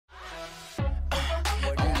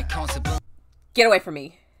Get away from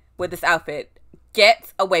me with this outfit.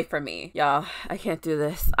 Get away from me. Y'all, I can't do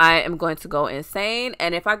this. I am going to go insane.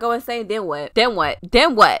 And if I go insane, then what? Then what?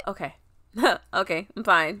 Then what? Okay. Okay, I'm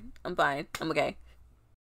fine. I'm fine. I'm okay.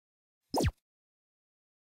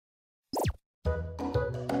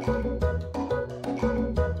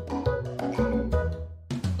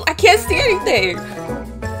 I can't see anything.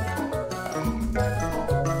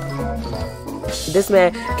 This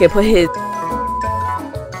man can put his...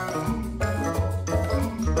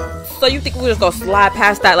 So you think we just gonna slide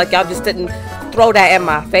past that like y'all just didn't throw that in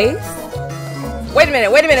my face? Wait a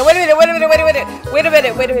minute, wait a minute, wait a minute, wait a minute, wait a minute, wait a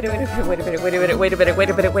minute, wait a minute, wait a minute, wait a minute, wait a minute, wait a minute, wait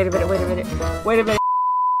a minute, wait a minute, wait a minute, wait a minute.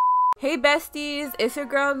 Hey besties, it's your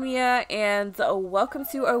girl Mia, and welcome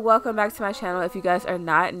to or welcome back to my channel if you guys are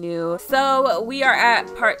not new. So we are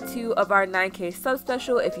at part 2 of our 9K sub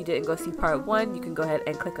special. If you didn't go see part 1, you can go ahead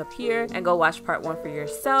and click up here and go watch part 1 for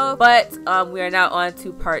yourself. But we are now on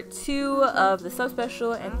to part 2 of the sub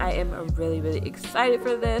special, and I am really excited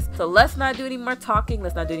for this. So let's not do any more talking,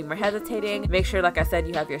 let's not do any more hesitating. Make sure, like I said,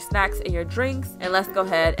 you have your snacks and your drinks, and let's go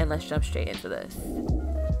ahead and let's jump straight into this.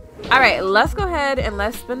 Alright, let's go ahead and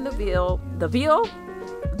let's spin the wheel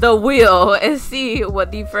and see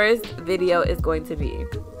what the first video is going to be.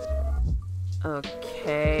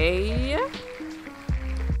 Okay.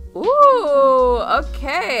 Ooh,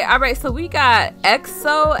 okay. Alright, so we got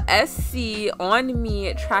Exo-Sc on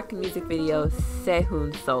me track music video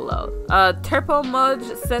Sehun solo. Turpo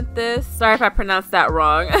Moj sent this. Sorry if I pronounced that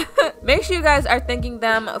wrong. Make sure you guys are thanking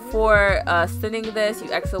them for sending this, you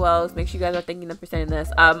XOLs. Make sure you guys are thanking them for sending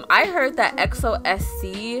this. I heard that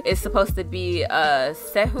Exo-Sc is supposed to be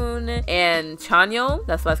Sehun and Chanyeol.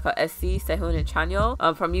 That's why it's called SC, Sehun and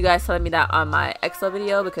Chanyeol. From you guys telling me that on my EXO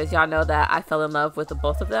video, because y'all know that I fell in love with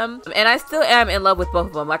both of them. And I still am in love with both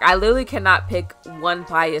of them. Like, I literally cannot pick one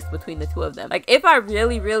bias between the two of them. Like, if I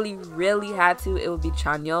really had to, it would be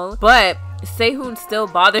Chanyeol. But Sehun still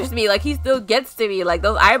bothers me. Like, he still gets to me. Like,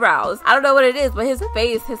 those eyebrows, I don't know what it is, but his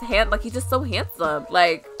face, his hand, like, he's just so handsome.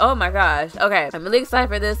 Like, oh my gosh. Okay, I'm really excited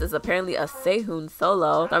for this. It's apparently a Sehun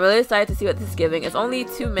solo. I'm really excited to see what this is giving. It's only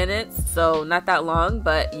 2 minutes, so not that long,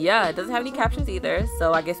 but yeah, it doesn't have any captions either,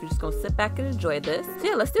 so I guess we're just gonna sit back and enjoy this. So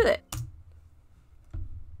yeah, let's do it.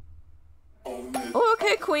 Oh,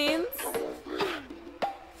 okay, queens.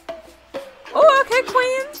 Oh, okay,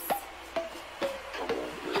 queens.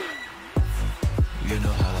 You know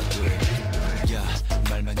how I do it. Yeah,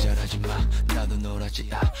 말만 잘하지 마. 나도 놀아지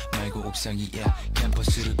말고 옥상이야.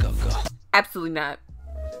 캠퍼스를 꺾어. Absolutely not.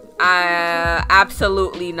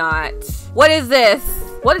 Absolutely not. What is this?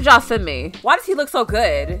 What did y'all send me? Why does he look so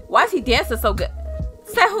good? Why is he dancing so good?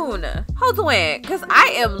 Sehun, hold on, because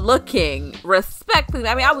I am looking respectfully.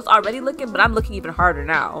 I mean, I was already looking, but I'm looking even harder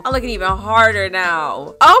now. I'm looking even harder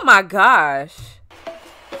now. Oh my gosh.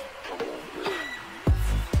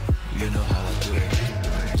 You know how I do it.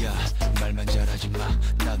 Yeah, 말만 잘하지 마.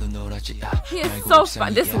 나도 놀아지. He is so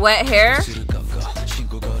fun. This wet hair.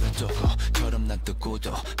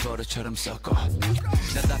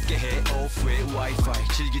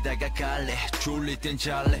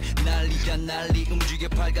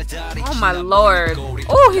 Oh my lord.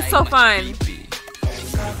 Oh, he's so fine.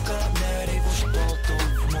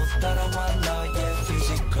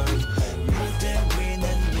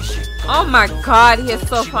 Oh my god, he is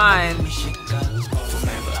so fine.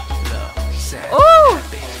 Oh!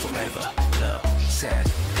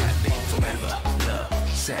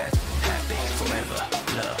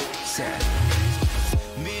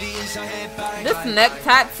 This neck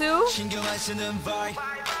tattoo?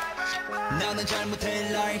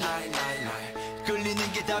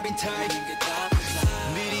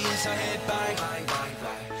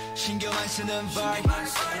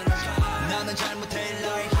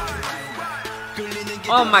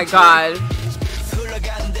 Oh my god.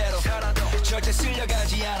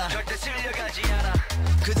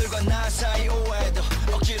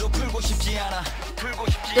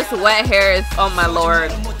 This wet hair is, oh my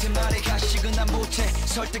lord.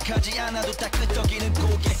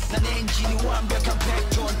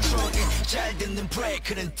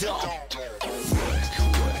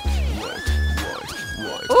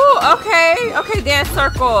 Ooh, okay. Okay, dance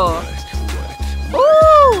circle.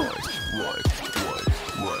 Ooh.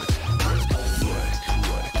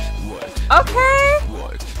 Okay.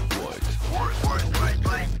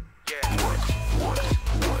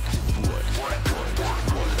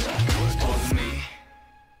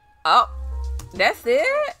 Oh, that's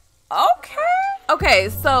it? Okay. Okay,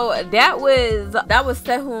 so that was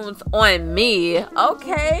Sehun's On Me.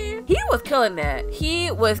 Okay, he was killing that.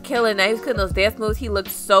 He was killing killing those dance moves. He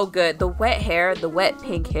looked so good. The wet hair, the wet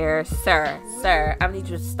pink hair, sir, I need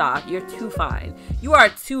you to stop. You're too fine. You are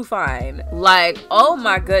too fine. Like, oh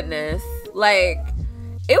my goodness, like.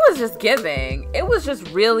 It was just giving. It was just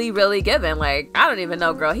really, really giving. Like, I don't even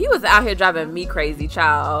know, girl. He was out here driving me crazy,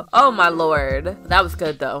 child. Oh my lord. That was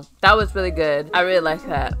good though. That was really good. I really like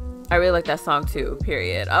that. I really like that song too,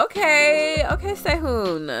 period. Okay,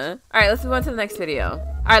 Sehun. All right, let's move on to the next video.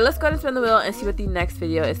 All right, let's go ahead and spin the wheel and see what the next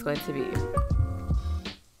video is going to be.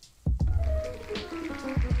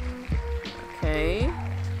 Okay.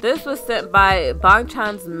 This was sent by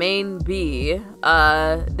Bangchan's Main B.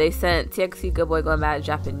 They sent TXT Good Boy Going Bad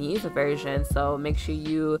Japanese version, so make sure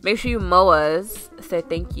you Moas say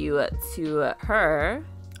thank you to her.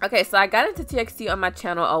 Okay, so I got into TXT on my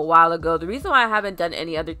channel a while ago. The reason why I haven't done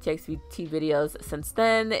any other TXT videos since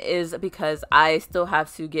then is because I still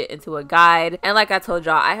have to get into a guide. And like I told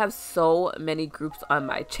y'all, I have so many groups on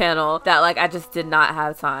my channel that like I just did not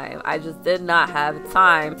have time. I just did not have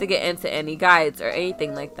time to get into any guides or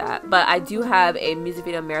anything like that. But I do have a music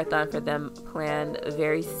video marathon for them planned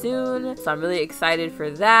very soon. So I'm really excited for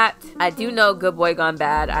that. I do know Good Boy Gone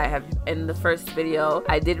Bad. I have in the first video,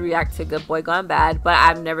 I did react to Good Boy Gone Bad, but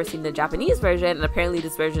I've never seen the Japanese version, and apparently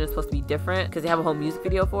this version is supposed to be different because they have a whole music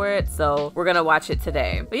video for it, so we're gonna watch it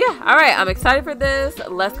today. But yeah, all right, I'm excited for this.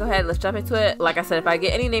 Let's go ahead, let's jump into it. Like I said, if I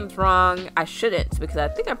get any names wrong, I shouldn't, because I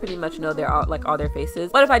think I pretty much know all their faces,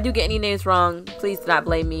 but if I do get any names wrong, please do not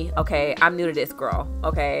blame me. Okay, I'm new to this, girl.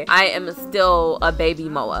 Okay, I am still a baby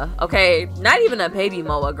moa. Okay, not even a baby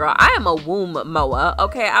moa, girl. I am a womb moa.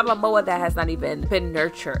 Okay, I'm a moa that has not even been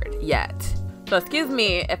nurtured yet. So excuse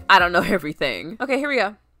me if I don't know everything. Okay, here we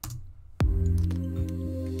go.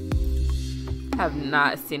 Have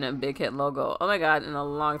not seen a big hit logo, oh my god, in a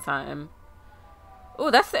long time. Oh,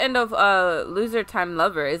 that's the end of Loser Time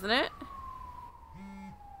Lover, isn't it?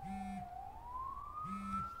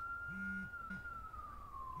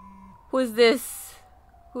 Who is this?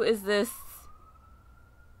 Who is this?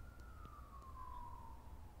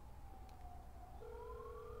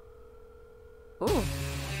 Ooh.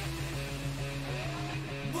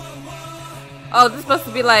 Oh, this is supposed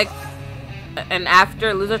to be like an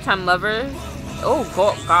after Loser Time Lover. Oh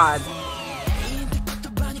god.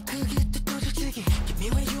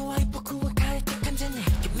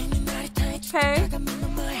 Okay.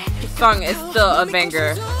 This song is still a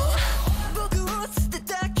banger.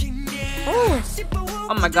 Ooh.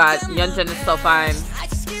 Oh my god, Yeonjun is so fine.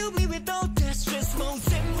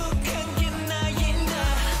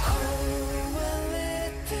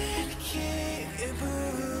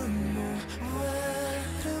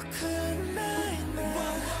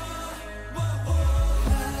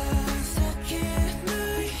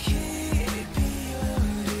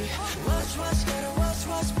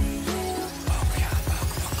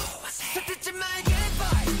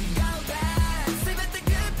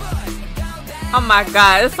 Oh my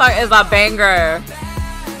god, this song is a banger.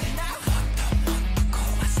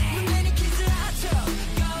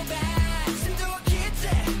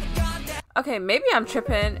 Okay, maybe I'm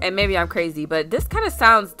tripping and maybe I'm crazy, but this kind of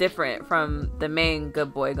sounds different from the main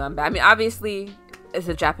Good Boy Gone Bad. I mean, obviously it's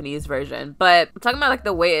a Japanese version, but I'm talking about like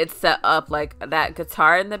the way it's set up, like that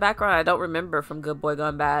guitar in the background. I don't remember from Good Boy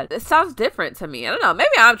Gone Bad. It sounds different to me. I don't know, maybe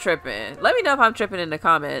I'm tripping. Let me know if I'm tripping in the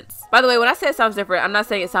comments. By the way, when I say it sounds different, I'm not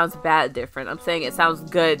saying it sounds bad different. I'm saying it sounds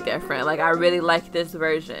good different. Like I really like this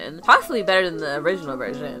version, possibly better than the original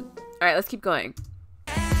version. All right, let's keep going.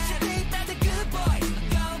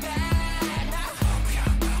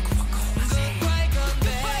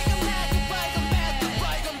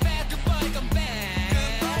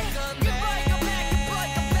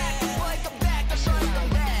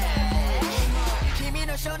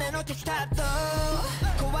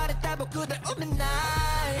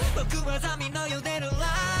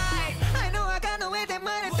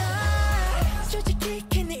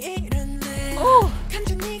 Oh.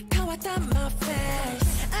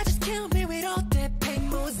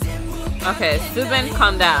 Okay, Subin,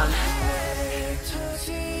 calm down.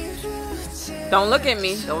 Don't look at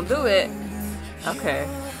me. Don't do it. Okay.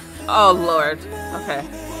 Oh lord. Okay.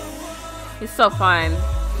 He's so fine.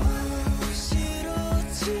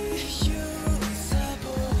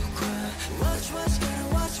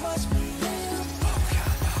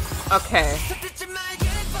 Okay.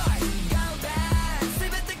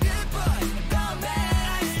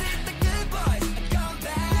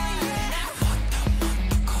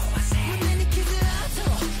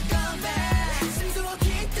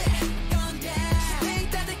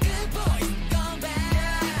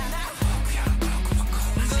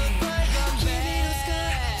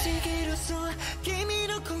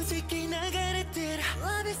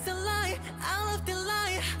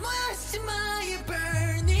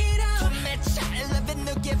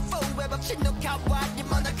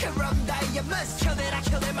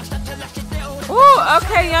 Ooh,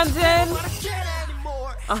 okay, Yeonjin.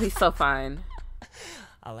 Oh, he's so fine.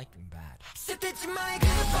 I like them bad.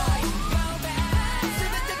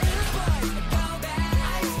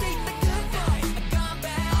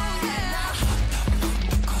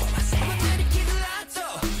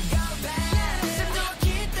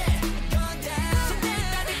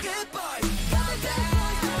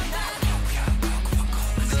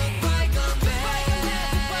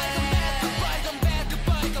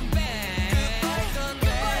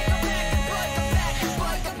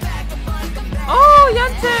 Oh,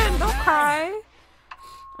 Yeonjin, don't cry.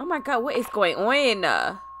 Oh my god, what is going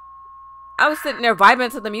on? I was sitting there vibing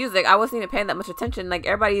to the music. I wasn't even paying that much attention. Like,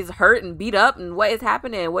 everybody's hurt and beat up, and what is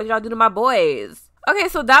happening? What did y'all do to my boys? Okay,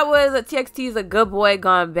 so that was TXT's A Good Boy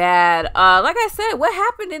Gone Bad. Like I said, what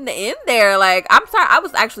happened in the end there? Like, I'm sorry, I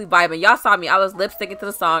was actually vibing. Y'all saw me. I was lip syncing to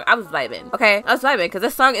the song. I was vibing. Okay, I was vibing because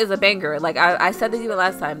this song is a banger. Like, I said this even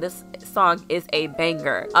last time. This song is a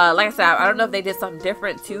banger. Like I said, I don't know if they did something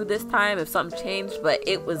different too this time, if something changed, but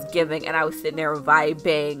it was giving, and I was sitting there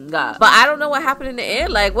vibing. But I don't know what happened in the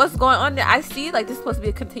end. Like, what's going on there? I see, like, this is supposed to be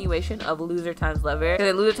a continuation of Loser Times Lover.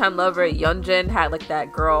 Because in Loser Times Lover, Yeonjin had, like,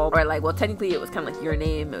 that girl, or, like, well, technically it was kind of like Your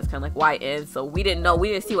Name. It was kind of like YN, so we didn't know. We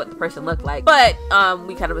didn't see what the person looked like, but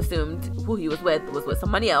we kind of assumed who he was with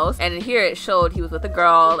somebody else. And in here it showed he was with a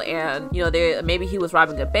girl, and you know, maybe he was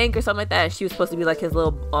robbing a bank or something like that, and she was supposed to be like his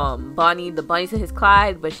little Bonnie, the bunny to his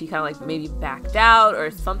Clyde, but she kind of like maybe backed out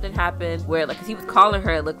or something happened where, like, 'cause he was calling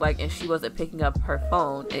her, it looked like, and she wasn't picking up her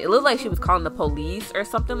phone. It looked like she was calling the police or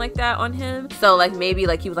something like that on him. So like maybe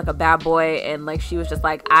like he was like a bad boy, and like she was just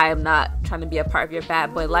like, I am not trying to be a part of your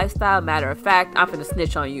bad boy lifestyle. Matter of fact, I'm finna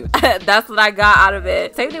snitch on you. That's what I got out of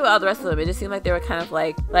it. Same thing with all the rest of them. It just seemed like they were kind of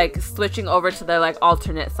like switching over to their like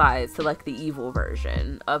alternate sides, to like the evil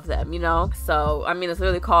version of them, you know? So I mean, it's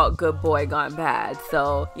literally called Good Boy Gone Bad.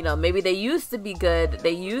 So, you know, maybe they used to be good,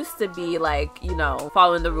 they used to be like, you know,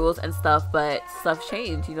 following the rules and stuff, but stuff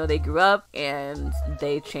changed. You know, they grew up and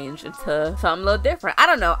they changed into something a little different. I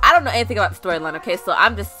don't know anything about the storyline, okay? So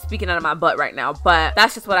I'm just speaking out of my butt right now, but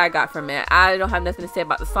that's just what I got from it. I don't have nothing to say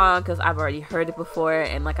about the song because I've already heard it before,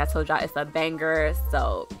 and like I told y'all, it's a banger,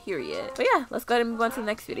 so period. But yeah, let's go ahead and move on to the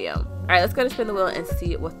next video. All right, let's go to spin the wheel and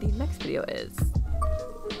see what the next video is.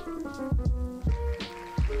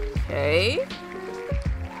 Okay.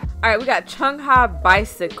 All right, we got Chungha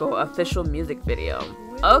Bicycle official music video.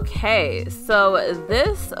 Okay, so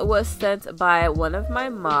this was sent by one of my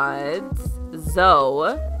mods,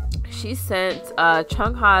 Zoe. She sent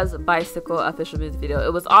Chungha's Bicycle official music video.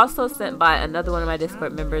 It was also sent by another one of my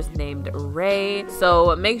Discord members named Ray.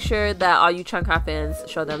 So make sure that all you Chungha fans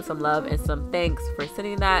show them some love and some thanks for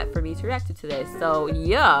sending that for me to react to today. So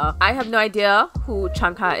yeah, I have no idea who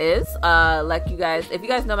Chungha is. Like, you guys, if you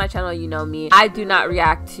guys know my channel, you know me. I do not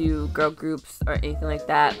react to girl groups or anything like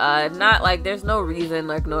that. Not like, there's no reason,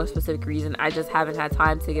 like no specific reason. I just haven't had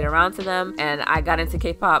time to get around to them, and I got into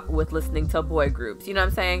K-pop with listening to boy groups. You know what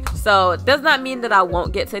I'm saying? So it does not mean that I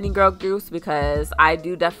won't get to any girl groups, because I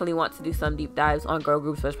do definitely want to do some deep dives on girl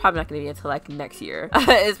groups, but it's probably not going to be until like next year.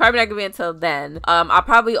 It's probably not going to be until then. I'll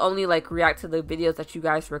probably only like react to the videos that you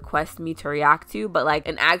guys request me to react to, but like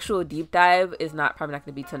an actual deep dive is probably not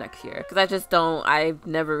going to be till next year, because I've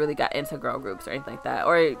never really got into girl groups or anything like that,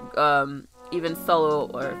 or even solo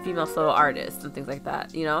or female solo artists and things like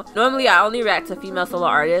that, you know? Normally I only react to female solo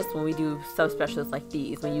artists when we do sub-specials like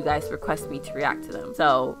these, when you guys request me to react to them.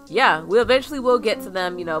 So yeah, we eventually will get to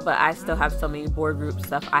them, you know, but I still have so many board group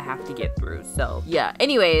stuff I have to get through. So yeah,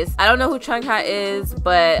 anyways, I don't know who Chungha is,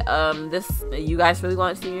 but you guys really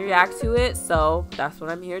want to see me react to it, so that's what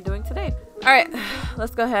I'm here doing today. All right,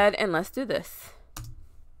 let's go ahead and let's do this.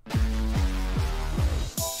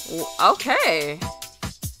 Okay.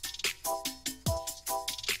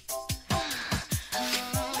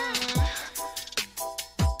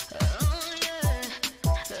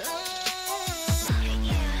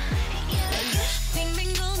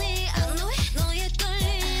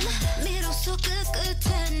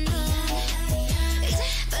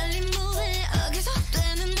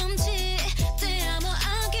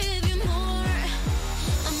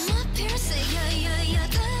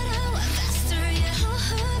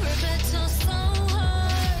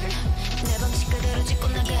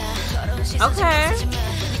 Okay.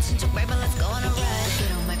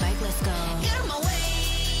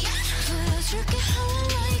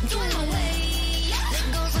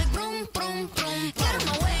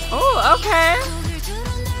 Oh, okay.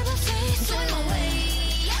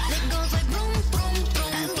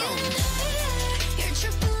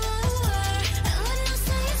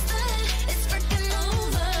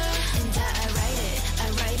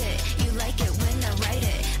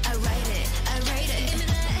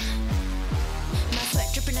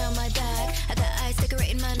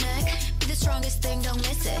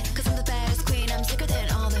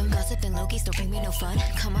 cookies don't bring me no fun.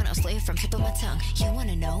 Come on, I'll slay it from tip of my tongue. You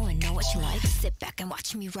wanna know and know what you like? Sit back and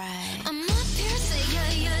watch me ride. I'm up here, say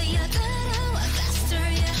yeah, 따라와 faster,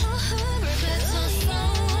 yeah, repeat so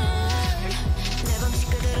slow. 내 방식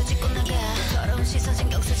그대로 짚고 나가. 더러운 시선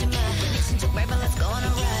신경 쓰지 마. 미친 척 밟아, let's go on a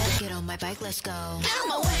ride. Get on my bike, let's go. Get on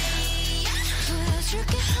my way.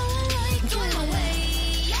 보여줄게 how I like. Get on my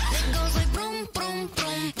way. It goes like boom, boom,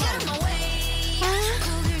 boom. Get on my way.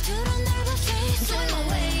 고개를 들어 넓어 face. Get on my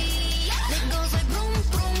way. It goes like boom,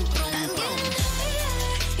 boom, boom. I'm getting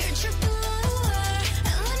higher. You're tripping lower.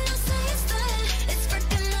 And when I say it's done, it's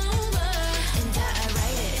freaking over. And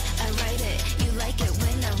I write it. You like it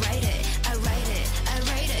when I write it. I write it.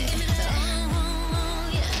 Oh,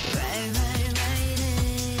 yeah. Write it.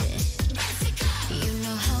 You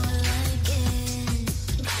know how I like it.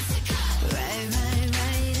 Write it.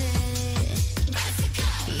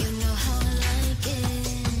 You know how I like it.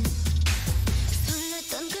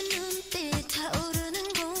 설렜던 그 눈빛 타오르는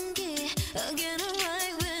공기. Again,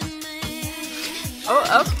 right with me. Oh,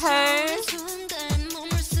 okay. 순간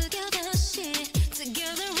몸을 숙여 다시.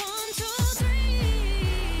 Together, 1, 2,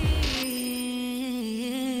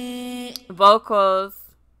 3. Vocals.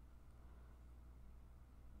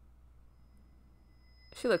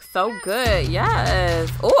 She looks so good. Yes.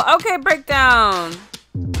 Oh, okay, breakdown.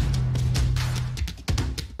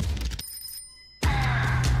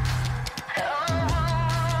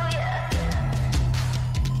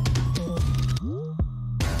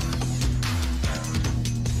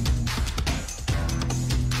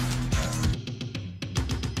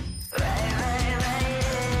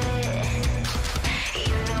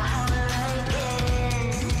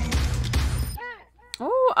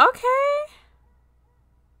 Oh, okay.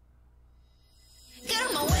 Get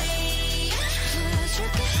on my way.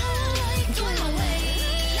 보여줄게 how I like. Get on my way.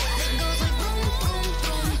 It goes like boom, boom,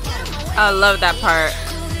 boom. Get on my way. I love that part.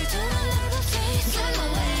 고개를 들어 넓어 face. Get on my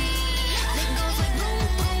way. It goes like boom,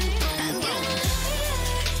 boom, boom. I'm getting higher.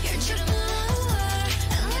 You're tripping lower.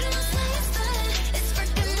 And when I say it's done, it's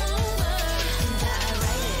freaking over. And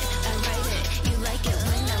I write it. You like it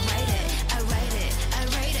when I write it. I write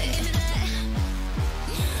it.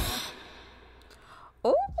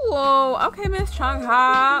 Oh, okay, Miss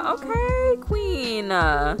Chungha. Okay, queen.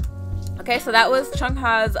 Okay, so that was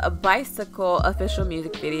Chungha's Bicycle official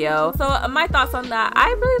music video. So my thoughts on that, I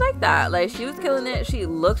really like that. Like, she was killing it. She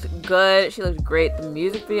looked good. She looked great. The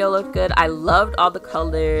music video looked good. I loved all the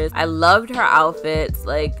colors. I loved her outfits.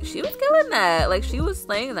 Like, she was killing that. Like, she was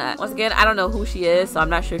slaying that. Once again, I don't know who she is, so I'm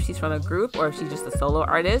not sure if she's from a group or if she's just a solo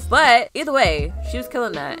artist. But either way, she was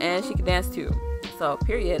killing that, and she could dance too. So,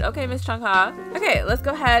 period. Okay, Miss Chungha. Okay, let's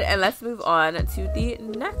go ahead and let's move on to the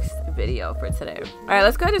next video for today. All right,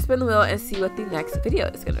 let's go ahead and spin the wheel and see what the next video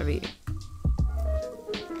is gonna be.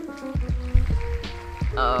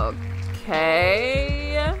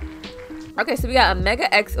 Okay. Okay, so we got a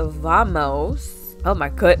Mega X Vamos. Oh my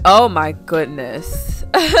goodness.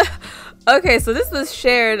 Okay, so this was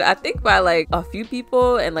shared, I think, by like a few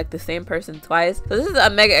people and like the same person twice. So this is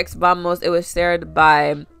a Mega X Vamos. It was shared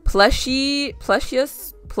by Plushiest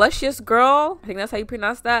Girl. I think that's how you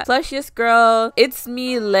pronounce that. Plushiest Girl, It's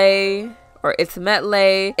Me Lay, or It's Met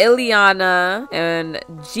Lay, Ileana, and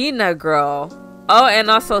Gina Girl. Oh,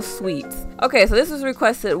 and also Sweet. Okay, so this was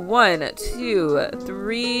requested 1, 2,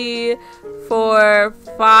 3, 4,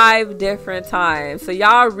 5 different times. So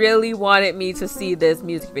y'all really wanted me to see this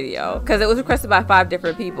music video because it was requested by 5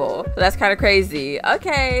 different people. So that's kind of crazy.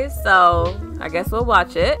 Okay, so I guess we'll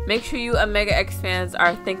watch it. Make sure you Omega X fans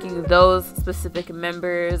are thanking those specific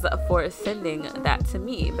members for sending that to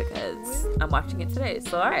me because I'm watching it today.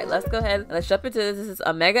 So all right, let's go ahead and let's jump into this. This is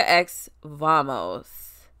Omega X Vamos.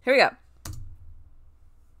 Here we go.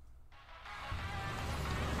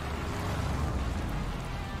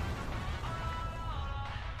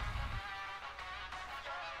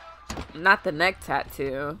 Not the neck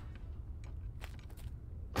tattoo.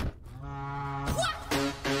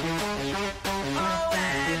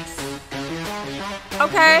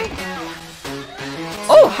 Okay.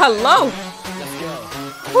 Oh, hello.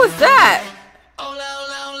 Who is that?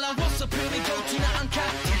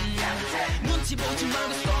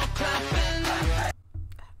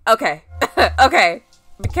 Okay. Okay.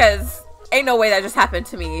 Because ain't no way that just happened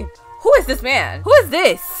to me. Who is this man? Who is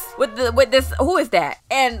this? With this, who is that?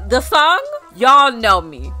 And the song, y'all know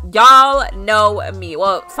me. Y'all know me.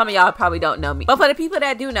 Well, some of y'all probably don't know me. But for the people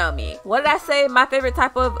that do know me, what did I say my favorite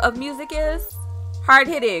type of music is? Hard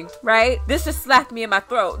hitting, right? This just slapped me in my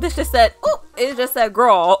throat. This just said, ooh, it just said,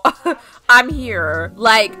 girl, I'm here.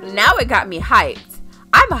 Like, now it got me hyped.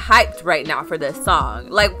 I hyped right now for this song.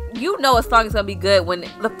 Like, you know a song is gonna be good when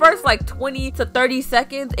the first like 20 to 30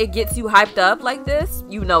 seconds it gets you hyped up like this.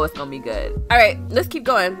 You know it's gonna be good. All right, let's keep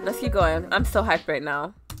going. Let's keep going. I'm so hyped right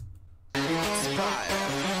now.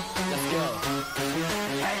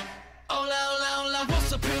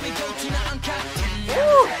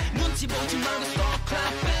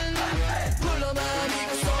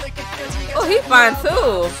 Oh, he fine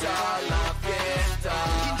too.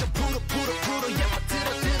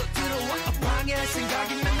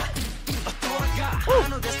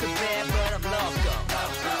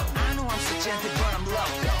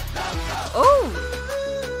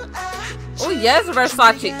 Oh, yes,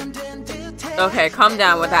 Versace. Okay, calm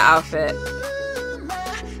down with that outfit.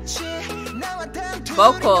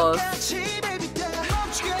 Vocals.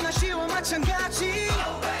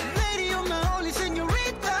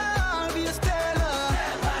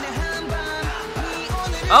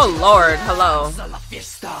 Oh Lord, hello.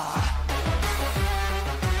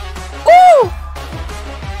 Ooh!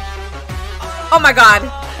 Oh my God.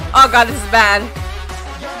 Oh God, this is bad.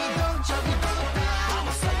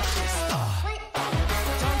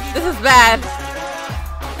 This is bad.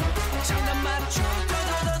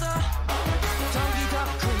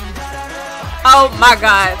 Oh my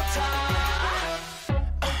God.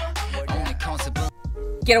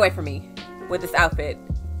 Get away from me with this outfit.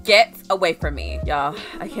 Get away from me, y'all.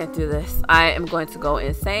 I can't do this. I am going to go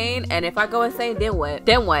insane, and if I go insane, then what?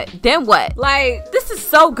 Then what? Then what? Like, this is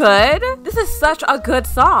so good. This is such a good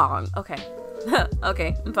song. Okay.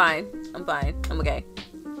 Okay, I'm fine. I'm fine. I'm okay.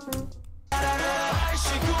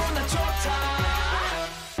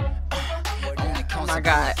 Oh my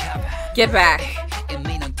God. Get back.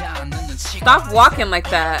 Stop walking like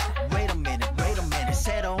that.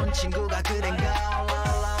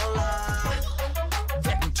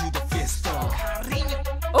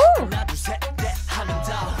 Oh!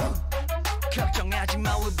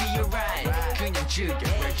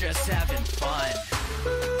 We're just having fun.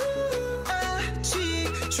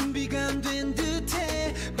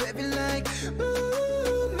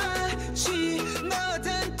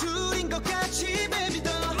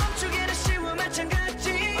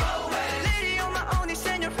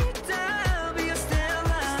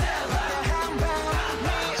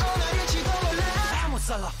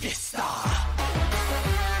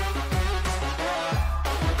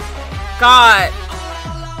 God,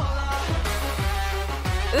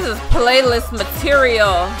 this is playlist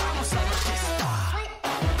material.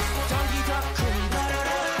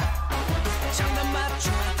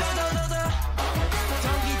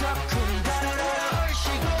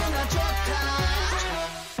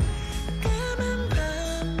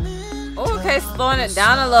 Okay, slowing it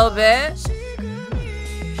down a little bit.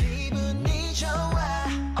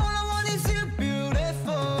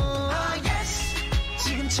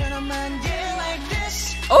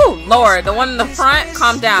 Oh Lord, the one in the front,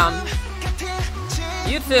 calm down.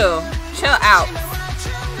 You too, chill out.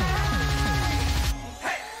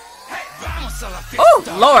 Oh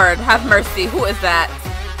Lord, have mercy. Who is that?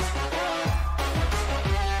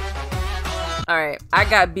 Alright, I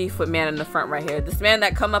got beef with man in the front right here. This man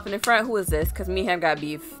that come up in the front, who is this? Because me and him got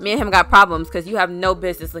beef. Me and him got problems because you have no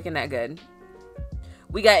business looking that good.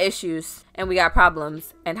 We got issues and we got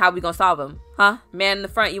problems, and how we gonna solve them? Huh? Man in the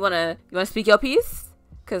front, you wanna speak your piece?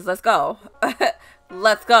 Cause let's go.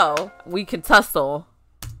 Let's go. We can tussle.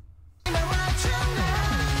 Look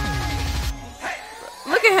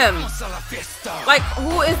at him. Like,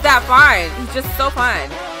 who is that fine? He's just so fine.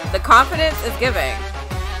 The confidence is giving.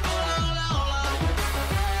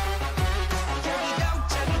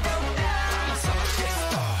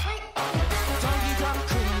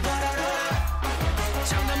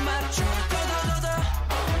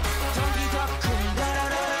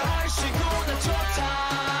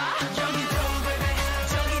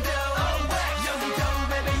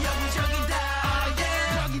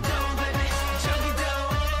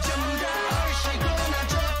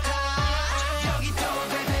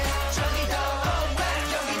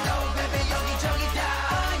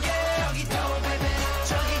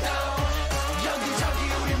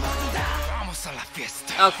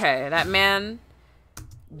 Okay, that man,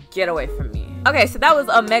 get away from me. Okay, so that was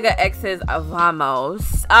Omega X's Vamos.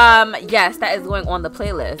 Yes, that is going on the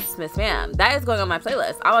playlist, Miss Ma'am. That is going on my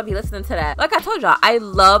playlist. I'm gonna be listening to that. Like I told y'all, I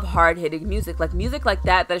love hard-hitting music. Like music like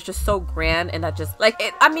that is just so grand, and that just like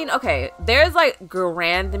it. I mean, okay, there's like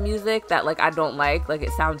grand music that like I don't like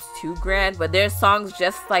it sounds too grand, but there's songs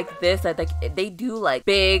just like this that like they do like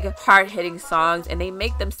big hard-hitting songs and they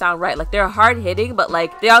make them sound right. Like they're hard-hitting, but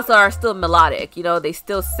like they also are still melodic, you know, they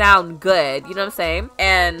still sound good, you know what I'm saying?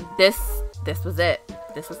 And this was it.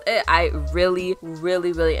 this was it. I really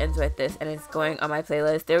enjoyed this, and it's going on my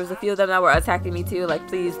playlist. There was a few of them that were attacking me too, like,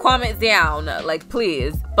 please comment down, like,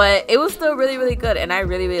 please. But it was still really good, and I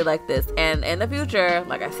really like this. And in the future,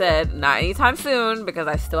 like I said, not anytime soon, because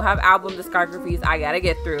I still have album discographies I gotta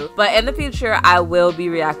get through, but in the future I will be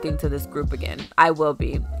reacting to this group again. I will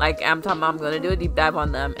be, like, I'm talking about, I'm gonna do a deep dive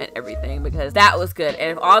on them and everything, because that was good.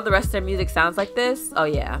 And if all the rest of their music sounds like this, oh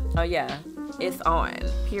yeah, it's on,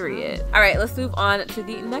 period. All right, let's move on to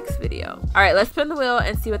the next video. All right, let's spin the wheel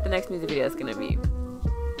and see what the next music video is gonna be.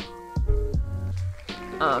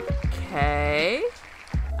 Okay.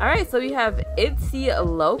 All right, so we have Itzy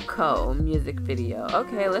Loco music video.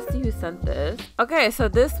 Okay, let's see who sent this. Okay, so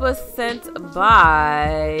this was sent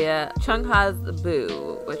by Chungha's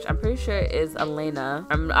Boo, which I'm pretty sure is Elena.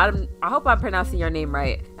 I hope I'm pronouncing your name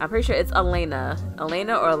right. I'm pretty sure it's Elena or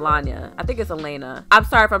Alanya. I think it's Elena. I'm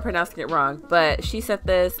sorry if I'm pronouncing it wrong, but she sent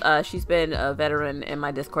this. She's been a veteran in my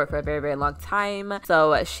Discord for a very long time.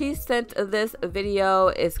 So she sent this video.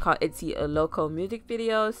 It's called Itzy Loco music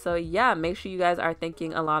video. So yeah, make sure you guys are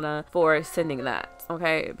thanking Alana for sending that.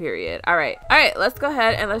 Okay, period. All right, let's go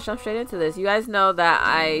ahead and let's jump straight into this. You guys know that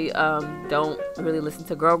I don't really listen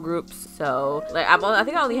to girl groups, so like I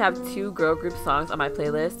think I only have 2 girl group songs on my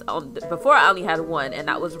playlist. Before I only had 1, and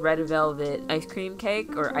that was Red Velvet Ice Cream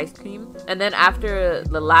Cake or Ice Cream. And then after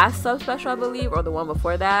the last sub special, I believe, or the one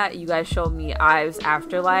before that, you guys showed me Ives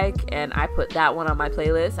Afterlike, and I put that one on my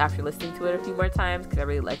playlist after listening to it a few more times because I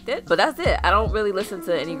really liked it. But that's it. I don't really listen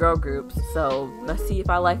to any girl groups, so let's see if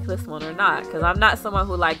I like this one or not, because I'm not someone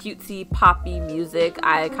who like cutesy poppy music.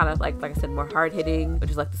 I kind of like I said, more hard-hitting,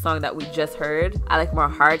 which is like the song that we just heard. I like more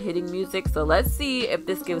hard-hitting music, so let's see if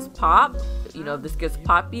this gives pop, you know, if this gives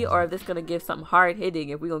poppy, or if this gonna give something hard-hitting,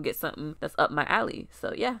 if we gonna get something that's up my alley.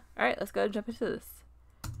 So yeah, all right, let's go jump into this.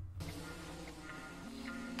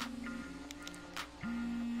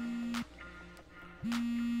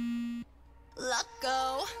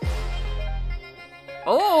 Loco.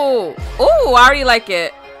 Oh, I already like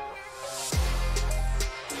it.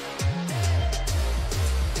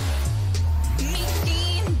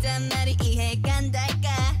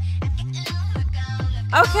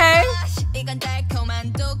 Okay.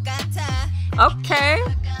 Okay.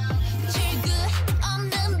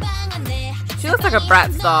 She looks like a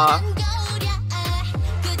Bratz doll.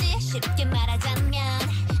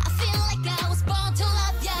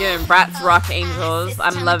 Getting Bratz Rock Angels.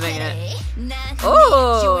 I'm loving it.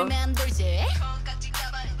 Oh.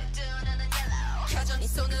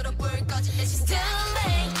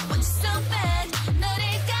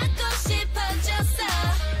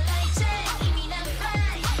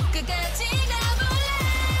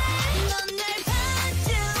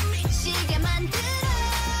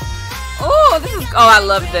 Oh, this is, oh, I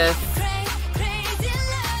love this.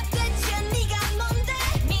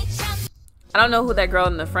 I don't know who that girl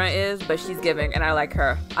in the front is, but she's giving, and I like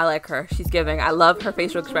her. She's giving. I love her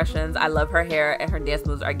facial expressions. I love her hair, and her dance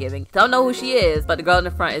moves are giving. Don't know who she is, but the girl in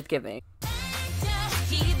the front is giving.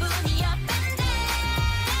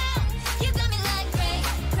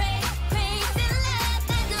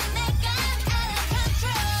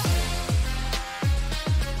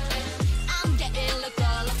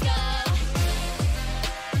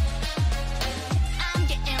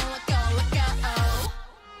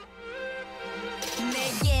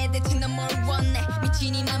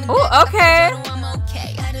 Oh, okay.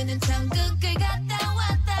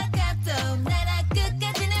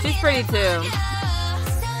 She's pretty too.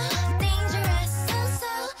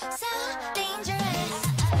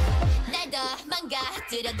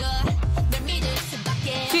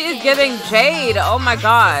 She is giving Jade. Oh my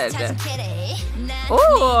god.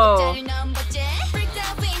 Oh.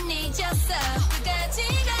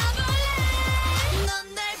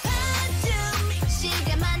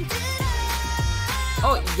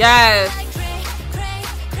 Oh, yes.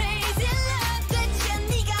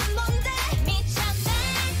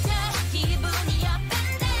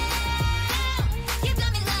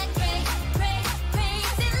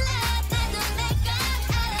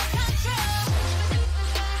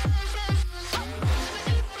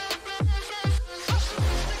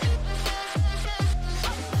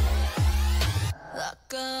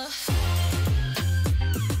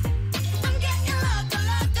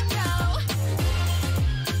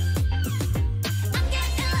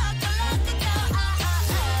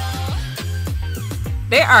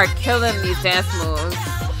 They are killing these dance moves.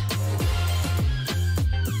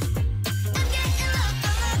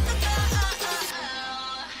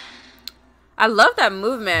 I love that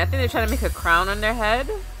movement. I think they're trying to make a crown on their head.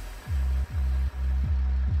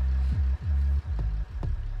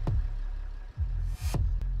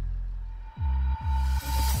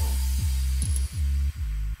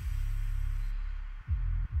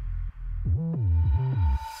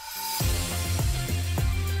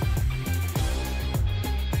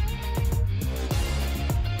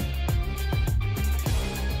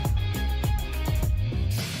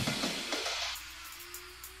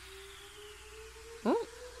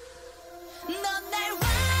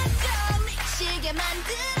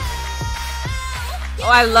 Oh,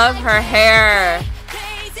 I love her hair.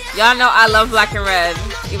 Y'all know I love black and red,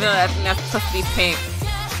 even though I think that's supposed to be pink.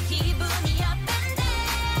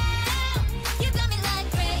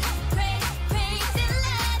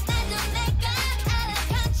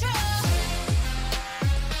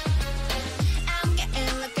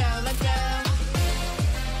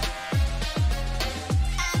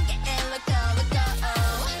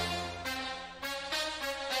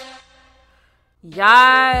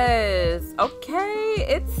 Yes. Okay,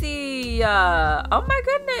 Itzy. Oh my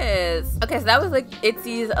goodness. Okay, so that was like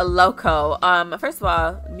Itzy's Loco. First of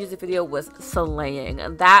all, music video was slaying.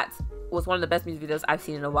 That was one of the best music videos I've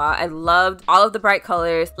seen in a while. I loved all of the bright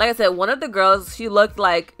colors. Like I said, one of the girls, she looked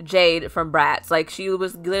like Jade from Bratz. Like, she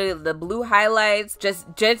was literally the blue highlights, just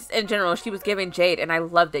in general, she was giving Jade, and I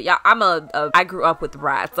loved it. Yeah, I grew up with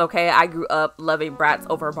Bratz, okay? I grew up loving Bratz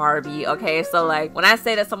over Barbie, okay? So like, when I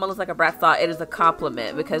say that someone looks like a Bratz doll, it is a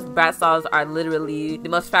compliment, because Bratz dolls are literally the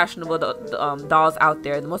most fashionable dolls out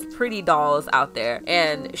there, the most pretty dolls out there.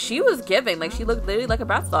 And she was giving, like, she looked literally like a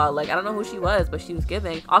Bratz doll. Like, I don't know who she was, but she was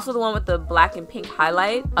giving. Also, the one with the black and pink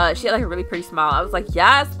highlight, she had like a really pretty smile. I was like,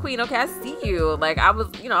 yes, queen, okay, I see you. Like, I was,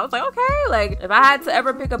 you know, I was like, okay, like, if I had to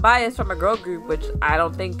ever pick a bias from a girl group, which I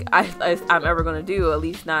don't think I'm ever gonna do, at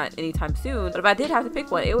least not anytime soon, but if I did have to pick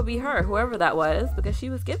one, it would be her, whoever that was, because she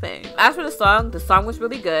was giving. As for the song was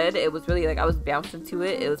really good. It was really, like, I was bouncing to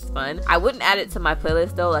it. It was fun. I wouldn't add it to my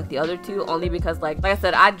playlist though, like the other two, only because like I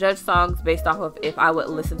said, I judge songs based off of if I would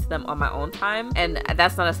listen to them on my own time, and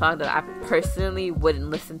that's not a song that I personally wouldn't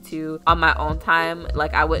listen to on my own time.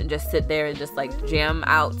 Like, I wouldn't just sit there and just like jam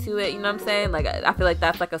out to it, you know what I'm saying? Like, I feel like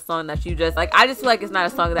that's like a song that you just like, I just feel like it's not a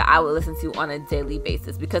song that I would listen to on a daily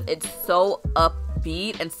basis, because it's so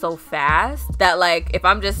upbeat and so fast that like, if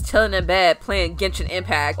I'm just chilling in bed playing Genshin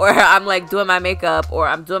Impact, or I'm like doing my makeup, or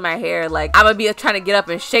I'm doing my hair, like, I'm gonna be trying to get up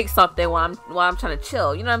and shake something while I'm trying to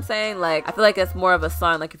chill, you know what I'm saying? Like, I feel like it's more of a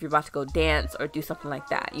song like if you're about to go dance or do something like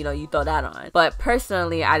that, you know, you throw that on. But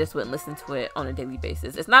personally, I just wouldn't listen to it on a daily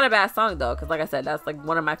basis. It's not a bad song though, because like I said, that's like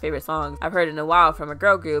one of my favorite songs I've heard in a while from a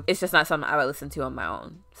girl group. It's just not something I would listen to on my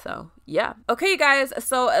own. So yeah. Okay, you guys,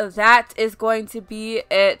 so that is going to be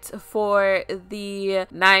it for the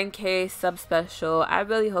 9K sub special. I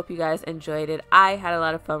really hope you guys enjoyed it. I had a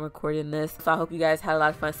lot of fun recording this, so I hope you guys had a lot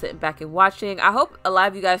of fun sitting back and watching. I hope a lot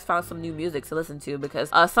of you guys found some new music to listen to, because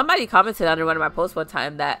somebody commented under one of my posts one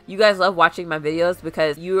time that you guys love watching my videos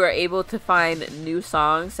because you are able to find new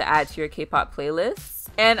songs to add to your K-pop playlists.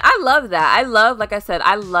 And I love that. I love, like I said,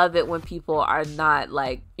 I love it when people are not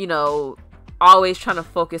like, you know, always trying to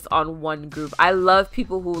focus on one group. I love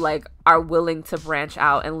people who like are willing to branch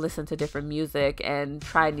out and listen to different music and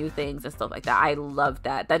try new things and stuff like that. I love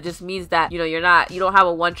that. That just means that, you know, you don't have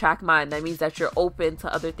a one-track mind. That means that you're open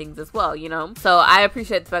to other things as well, you know? So I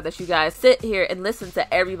appreciate the fact that you guys sit here and listen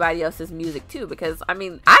to everybody else's music too, because I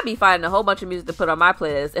mean, I'd be finding a whole bunch of music to put on my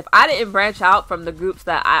playlist if I didn't branch out from the groups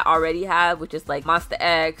that I already have, which is like Monster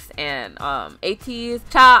X and ATEEZ.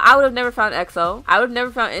 Child, I would have never found EXO. I would have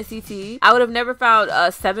never found NCT. I would have never found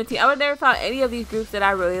 17. I would have never found any of these groups that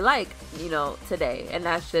I really like, you know, today. And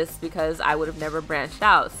that's just because I would have never branched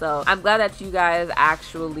out. So I'm glad that you guys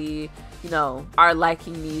actually, you know, are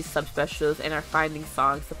liking these subspecials and are finding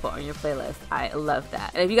songs to put on your playlist. I love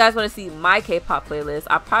that. And if you guys want to see my K-pop playlist,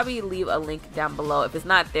 I'll probably leave a link down below. If it's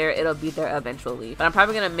not there, it'll be there eventually. But I'm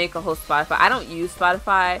probably gonna make a whole Spotify. I don't use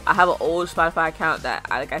Spotify. I have an old Spotify account that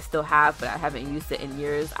I still have, but I haven't used it in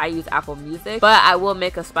years. I use Apple Music, but I will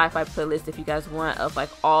make a Spotify playlist if you guys want, of like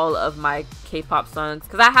all of my K-pop songs,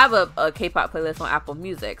 because I have a K-pop playlist on Apple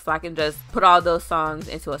Music, so I can just put all those songs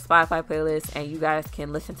into a Spotify playlist, and you guys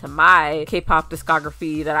can listen to my K-pop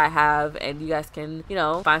discography that I have, and you guys can, you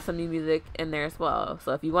know, find some new music in there as well.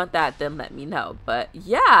 So if you want that, then let me know. But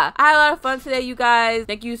yeah, I had a lot of fun today, you guys.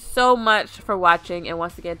 Thank you so much for watching, and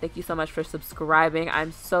once again, thank you so much for subscribing.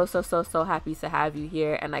 I'm so happy to have you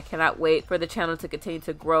here, and I cannot wait for the channel to continue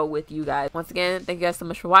to grow with you guys. Once again, thank you guys so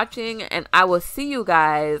much for watching, and I will see you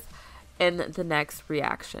guys in the next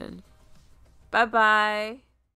reaction. Bye bye.